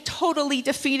 it had totally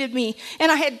defeated me.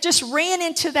 And I had just ran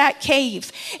into that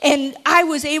cave. And I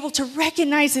was able to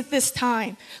recognize it this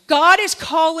time. God is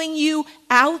calling you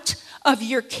out of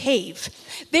your cave.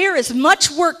 There is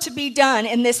much work to be done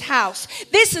in this house.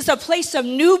 This is a place of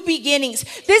new beginnings.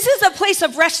 This is a place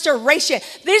of restoration.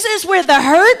 This is where the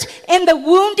hurt and the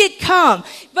wounded come.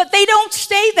 But they don't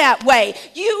stay that way.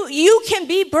 You can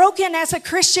be broken as a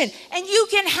Christian, and you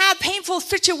can have painful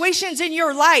situations in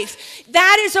your life.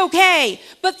 That is okay.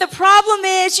 But the problem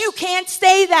is you can't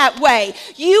stay that way.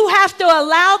 You have to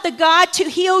allow the God to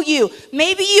heal you.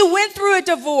 Maybe you went through a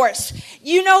divorce.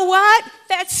 You know what?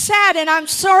 That's sad, and I'm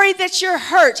sorry that you're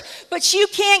hurt, but you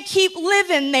can't keep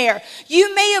living there.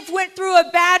 You may have went through a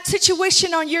bad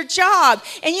situation on your job,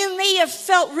 and you may have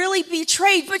felt really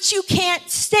betrayed, but you can't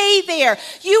stay there.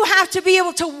 You have to be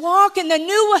able to walk in the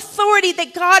new authority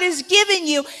that God has given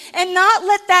you and not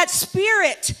let that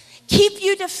spirit keep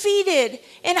you defeated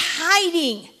and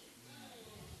hiding.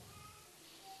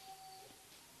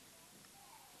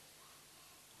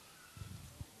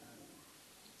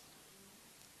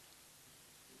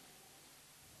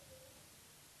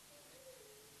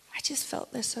 I just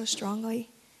felt this so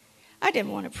strongly. I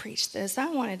didn't want to preach this.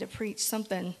 I wanted to preach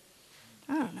something,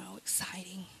 I don't know,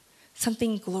 exciting,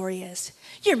 something glorious.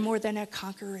 You're more than a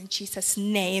conqueror in Jesus'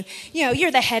 name. You know,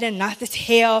 you're the head and not the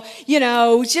tail. You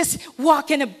know, just walk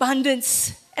in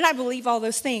abundance. And I believe all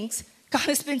those things. God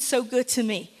has been so good to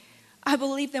me. I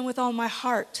believe them with all my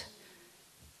heart.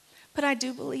 But I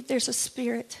do believe there's a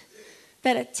spirit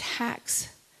that attacks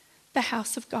the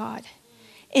house of God.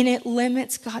 And it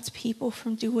limits God's people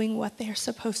from doing what they're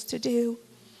supposed to do.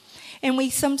 And we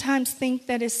sometimes think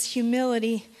that it's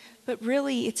humility, but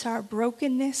really it's our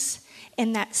brokenness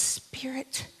and that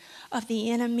spirit of the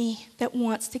enemy that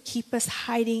wants to keep us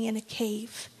hiding in a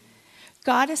cave.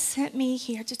 God has sent me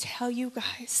here to tell you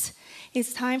guys,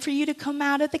 it's time for you to come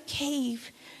out of the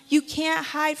cave. You can't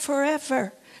hide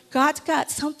forever. God's got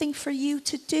something for you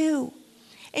to do.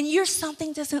 And your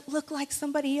something doesn't look like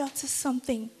somebody else's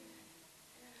something.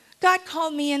 God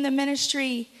called me in the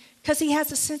ministry because he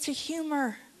has a sense of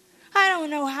humor. I don't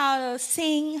know how to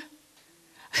sing.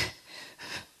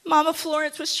 Mama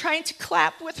Florence was trying to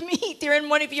clap with me during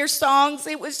one of your songs.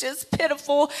 It was just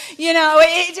pitiful. You know,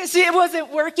 it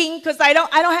wasn't working because I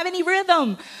don't have any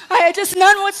rhythm. I had just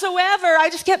none whatsoever. I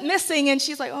just kept missing. And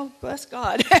she's like, oh, bless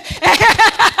God.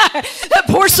 That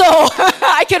poor soul.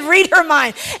 I could read her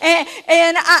mind.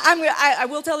 And I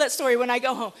will tell that story when I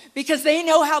go home because they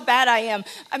know how bad I am.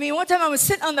 I mean, one time I was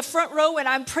sitting on the front row and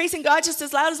I'm praising God just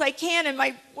as loud as I can. And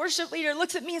my worship leader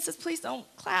looks at me and says, please don't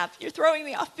clap. You're throwing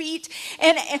me off beat.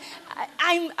 And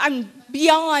I'm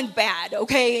beyond bad,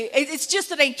 okay? It's just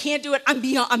that I can't do it.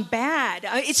 I'm bad.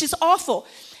 It's just awful.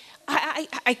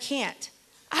 I can't.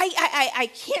 I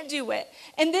can't do it.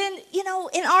 And then, you know,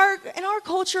 in our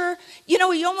culture, you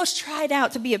know, you almost tried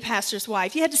out to be a pastor's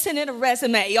wife. You had to send in a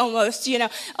resume almost, you know.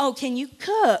 Oh, can you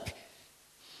cook?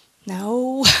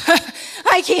 No,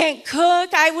 I can't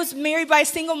cook. I was married by a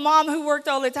single mom who worked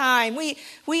all the time.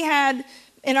 We had,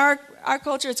 in our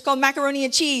culture, it's called macaroni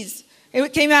and cheese.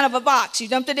 It came out of a box. You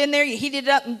dumped it in there, you heated it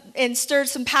up and stirred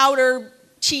some powder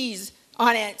cheese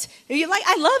on it.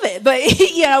 I love it, but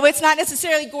you know, it's not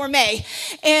necessarily gourmet.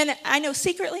 And I know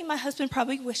secretly my husband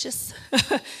probably wishes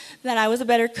that I was a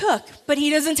better cook, but he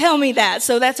doesn't tell me that,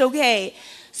 so that's okay.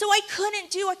 So I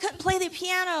couldn't play the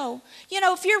piano. You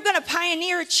know, if you're going to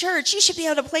pioneer a church, you should be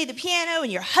able to play the piano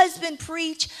and your husband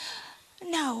preach.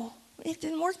 No, it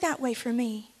didn't work that way for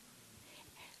me.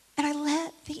 And I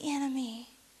let the enemy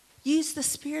use the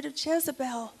spirit of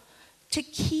Jezebel to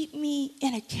keep me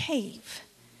in a cave.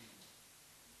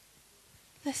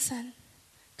 Listen,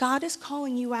 God is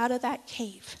calling you out of that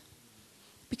cave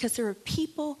because there are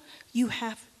people you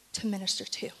have to minister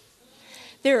to.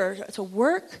 There is a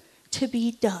work to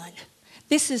be done.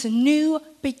 This is new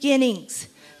beginnings.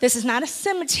 This is not a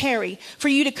cemetery for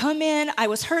you to come in. I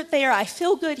was hurt there. I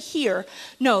feel good here.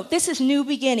 No, this is new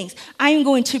beginnings. I am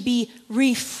going to be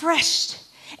refreshed.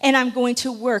 And I'm going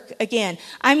to work again.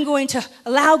 I'm going to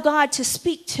allow God to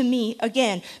speak to me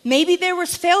again. Maybe there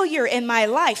was failure in my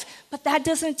life, but that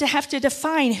doesn't have to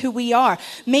define who we are.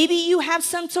 Maybe you have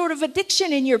some sort of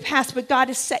addiction in your past, but God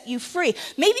has set you free.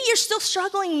 Maybe you're still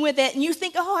struggling with it and you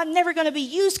think, oh, I'm never going to be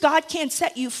used. God can't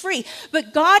set you free.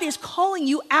 But God is calling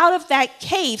you out of that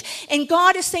cave. And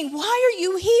God is saying, why are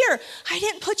you here? I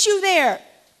didn't put you there.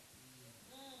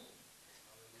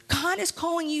 God is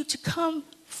calling you to come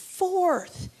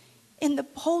forth in the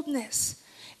boldness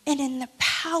and in the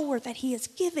power that he has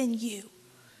given you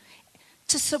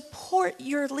to support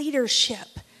your leadership.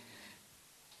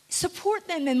 Support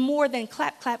them in more than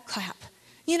clap, clap, clap.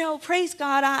 You know, praise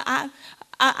God.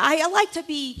 I like to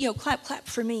be, clap, clap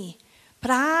for me.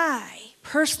 But I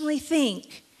personally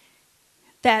think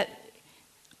that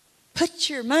put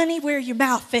your money where your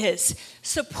mouth is.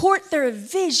 Support their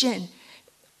vision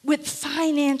with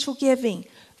financial giving.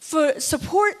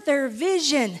 Support their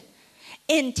vision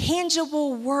in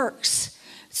tangible works.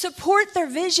 Support their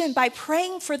vision by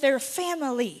praying for their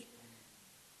family.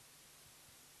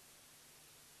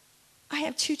 I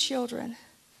have 2 children.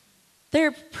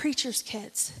 They're preachers'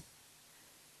 kids.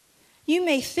 You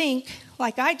may think,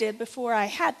 like I did before I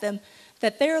had them,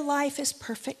 that their life is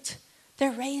perfect.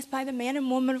 They're raised by the man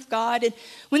and woman of God. And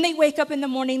when they wake up in the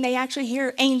morning, they actually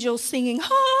hear angels singing,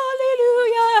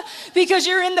 hallelujah, because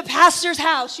you're in the pastor's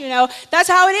house, That's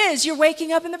how it is. You're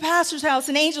waking up in the pastor's house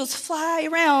and angels fly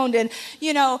around. And,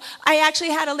 I actually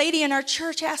had a lady in our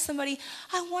church ask somebody,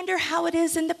 I wonder how it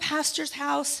is in the pastor's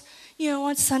house,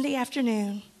 on Sunday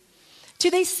afternoon.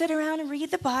 Do they sit around and read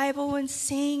the Bible and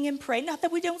sing and pray? Not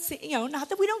that we don't sing, not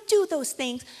that we don't do those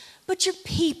things, but you're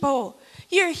people.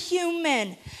 You're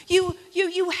human. You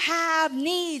have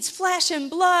needs, flesh and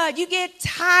blood. You get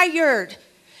tired.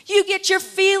 You get your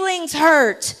feelings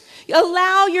hurt.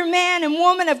 Allow your man and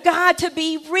woman of God to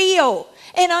be real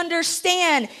and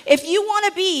understand. If you want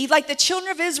to be like the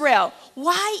children of Israel,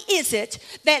 why is it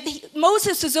that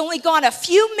Moses has only gone a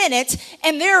few minutes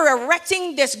and they're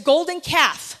erecting this golden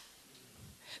calf?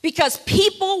 Because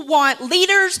people want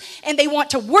leaders and they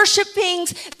want to worship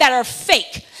things that are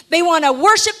fake. They want to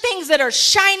worship things that are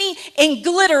shiny and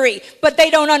glittery, but they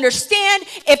don't understand.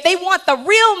 If they want the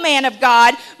real man of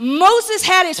God, Moses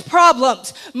had his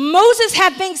problems. Moses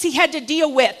had things he had to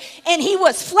deal with, and he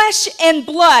was flesh and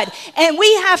blood. And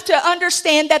we have to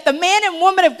understand that the man and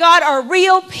woman of God are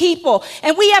real people,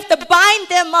 and we have to bind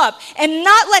them up and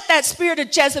not let that spirit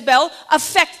of Jezebel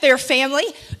affect their family.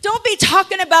 Don't be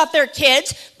talking about their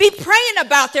kids. Be praying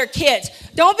about their kids.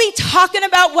 Don't be talking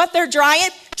about what they're driving.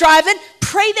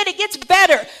 Pray that it gets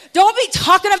better. Don't be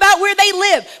talking about where they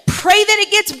live. Pray that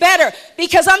it gets better,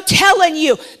 because I'm telling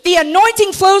you, the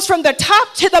anointing flows from the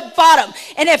top to the bottom.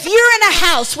 And if you're in a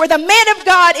house where the man of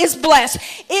God is blessed,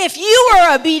 if you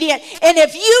are obedient, and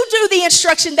if you do the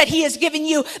instruction that he has given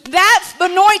you, that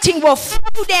anointing will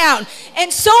flow down.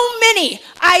 And so many,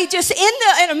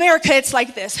 in America, it's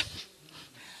like this.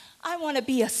 I want to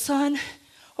be a son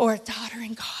or a daughter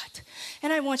in God,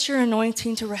 and I want your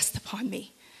anointing to rest upon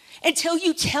me. Until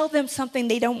you tell them something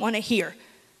they don't want to hear.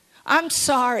 I'm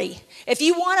sorry. If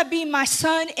you want to be my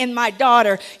son and my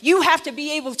daughter, you have to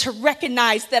be able to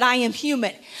recognize that I am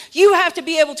human. You have to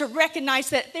be able to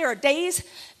recognize that there are days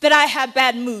that I have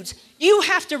bad moods. You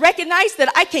have to recognize that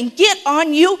I can get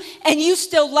on you and you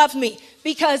still love me.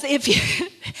 Because if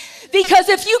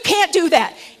you can't do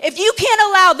that, if you can't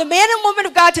allow the man and woman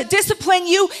of God to discipline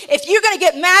you, if you're going to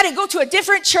get mad and go to a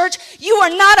different church, you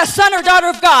are not a son or daughter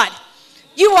of God.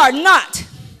 You are not.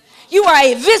 You are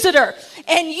a visitor,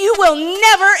 and you will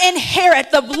never inherit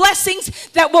the blessings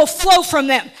that will flow from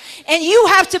them. And you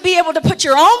have to be able to put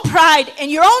your own pride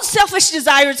and your own selfish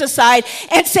desires aside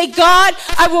and say, God,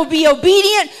 I will be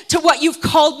obedient to what you've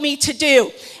called me to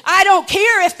do. I don't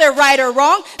care if they're right or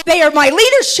wrong. They are my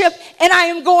leadership, and I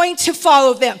am going to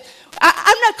follow them.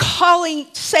 I'm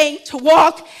not saying to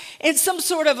walk in some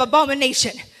sort of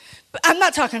abomination. But I'm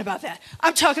not talking about that.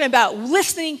 I'm talking about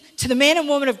listening to the man and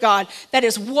woman of God that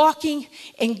is walking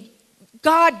in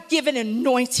God-given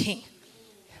anointing.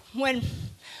 When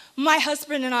my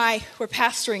husband and I were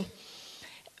pastoring,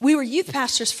 we were youth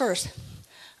pastors first,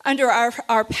 under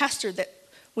our pastor that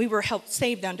we were helped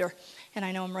saved under. And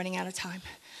I know I'm running out of time.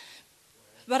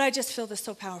 But I just feel this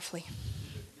so powerfully.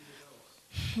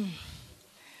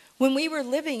 When we were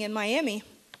living in Miami,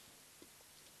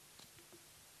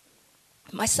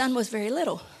 my son was very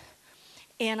little,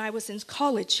 and I was in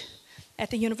college at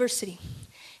the university,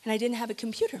 and I didn't have a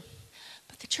computer,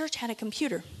 but the church had a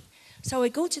computer. So I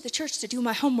would go to the church to do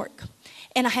my homework,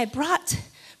 and I had brought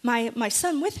my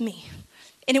son with me,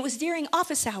 and it was during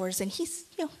office hours, and he's,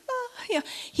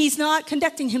 he's not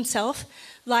conducting himself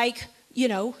like,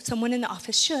 someone in the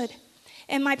office should.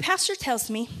 And my pastor tells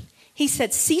me, he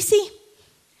said, Cece,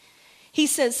 he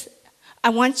says, I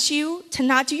want you to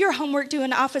not do your homework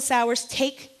during office hours.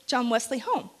 Take John Wesley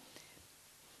home.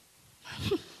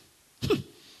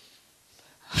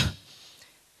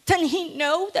 Doesn't he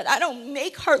know that I don't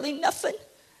make hardly nothing?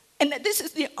 And that this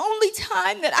is the only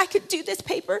time that I could do this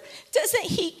paper? Doesn't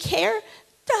he care?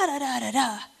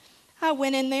 Da-da-da-da-da. I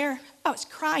went in there. I was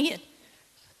crying.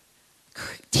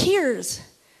 Tears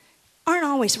aren't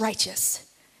always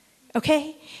righteous.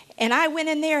 Okay? And I went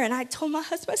in there and I told my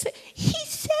husband, I said, he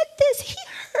said this. He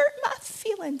hurt my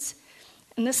feelings.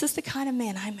 And this is the kind of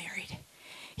man I married.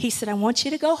 He said, I want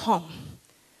you to go home.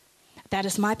 That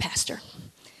is my pastor.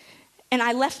 And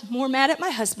I left more mad at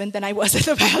my husband than I was at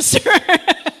the pastor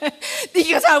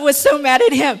because I was so mad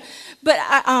at him. But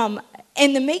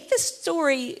and to make this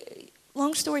story,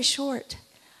 long story short,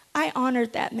 I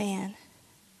honored that man.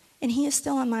 And he is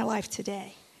still in my life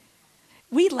today.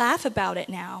 We laugh about it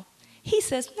now. He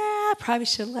says, nah, I probably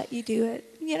should let you do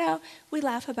it. We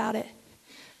laugh about it.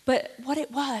 But what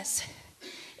it was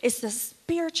is the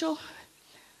spiritual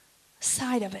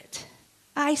side of it.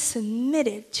 I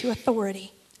submitted to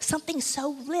authority. Something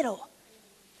so little.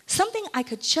 Something I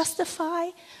could justify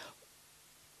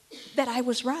that I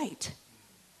was right.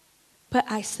 But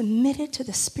I submitted to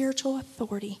the spiritual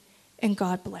authority, and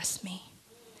God blessed me.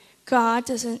 God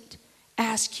doesn't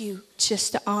ask you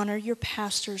just to honor your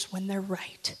pastors when they're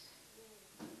right.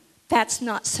 That's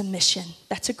not submission.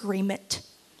 That's agreement.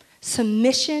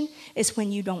 Submission is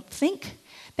when you don't think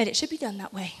that it should be done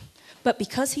that way. But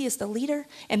because he is the leader,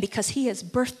 and because he has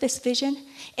birthed this vision,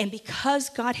 and because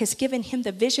God has given him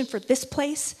the vision for this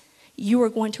place, you are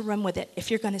going to run with it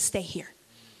if you're going to stay here.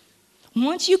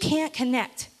 Once you can't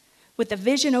connect with the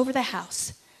vision over the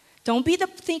house, don't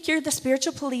think you're the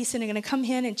spiritual police and are going to come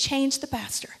in and change the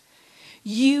pastor.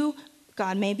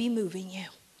 God may be moving you.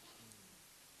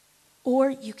 Or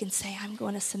you can say, I'm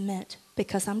going to submit,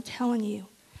 because I'm telling you,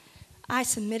 I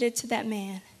submitted to that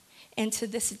man. And to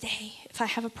this day, if I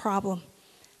have a problem,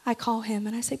 I call him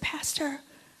and I say, Pastor,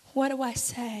 what do I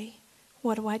say?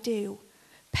 What do I do?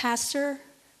 Pastor,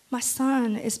 my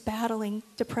son is battling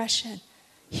depression.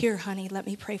 Here, honey, let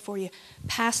me pray for you.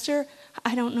 Pastor,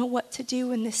 I don't know what to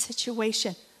do in this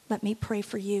situation. Let me pray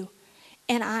for you.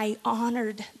 And I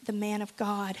honored the man of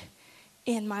God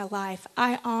in my life.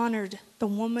 I honored the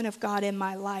woman of God in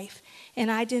my life. And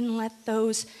I didn't let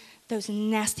those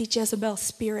nasty Jezebel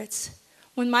spirits.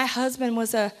 When my husband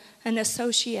was an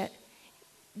associate,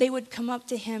 they would come up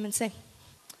to him and say,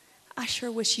 I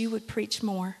sure wish you would preach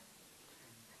more.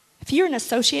 If you're an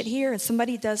associate here and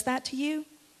somebody does that to you,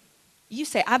 you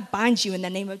say, I bind you in the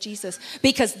name of Jesus,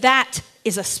 because that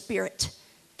is a spirit.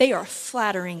 They are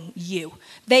flattering you.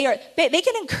 They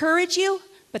can encourage you,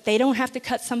 but they don't have to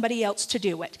cut somebody else to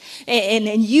do it. And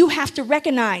you have to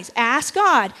recognize, ask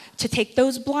God to take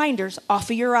those blinders off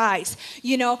of your eyes.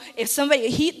 If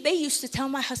somebody, they used to tell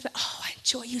my husband, oh, I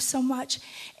enjoy you so much.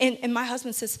 And my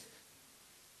husband says,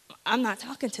 I'm not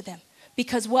talking to them,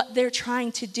 because what they're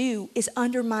trying to do is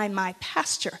undermine my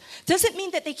pastor. Doesn't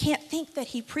mean that they can't think that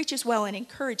he preaches well and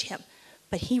encourage him,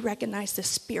 but he recognized the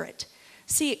spirit.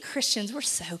 See, Christians, we're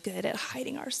so good at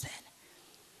hiding our sin.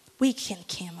 We can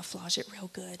camouflage it real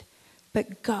good,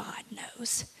 but God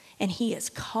knows, and he is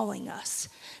calling us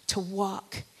to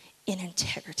walk in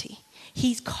integrity.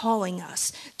 He's calling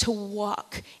us to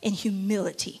walk in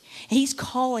humility. He's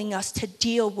calling us to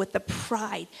deal with the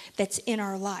pride that's in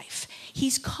our life.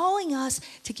 He's calling us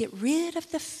to get rid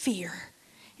of the fear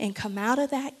and come out of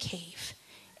that cave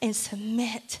and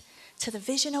submit to the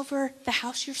vision over the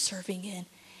house you're serving in,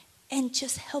 and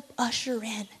just help usher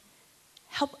in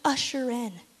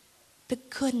the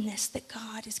goodness that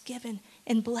God has given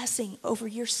and blessing over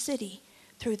your city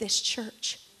through this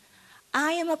church.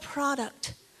 I am a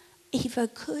product of a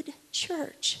good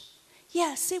church.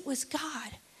 Yes, it was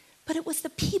God, but it was the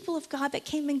people of God that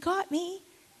came and got me.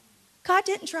 God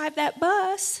didn't drive that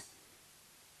bus.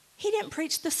 He didn't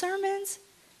preach the sermons.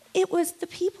 It was the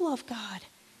people of God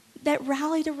that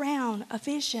rallied around a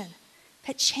vision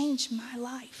that changed my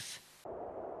life.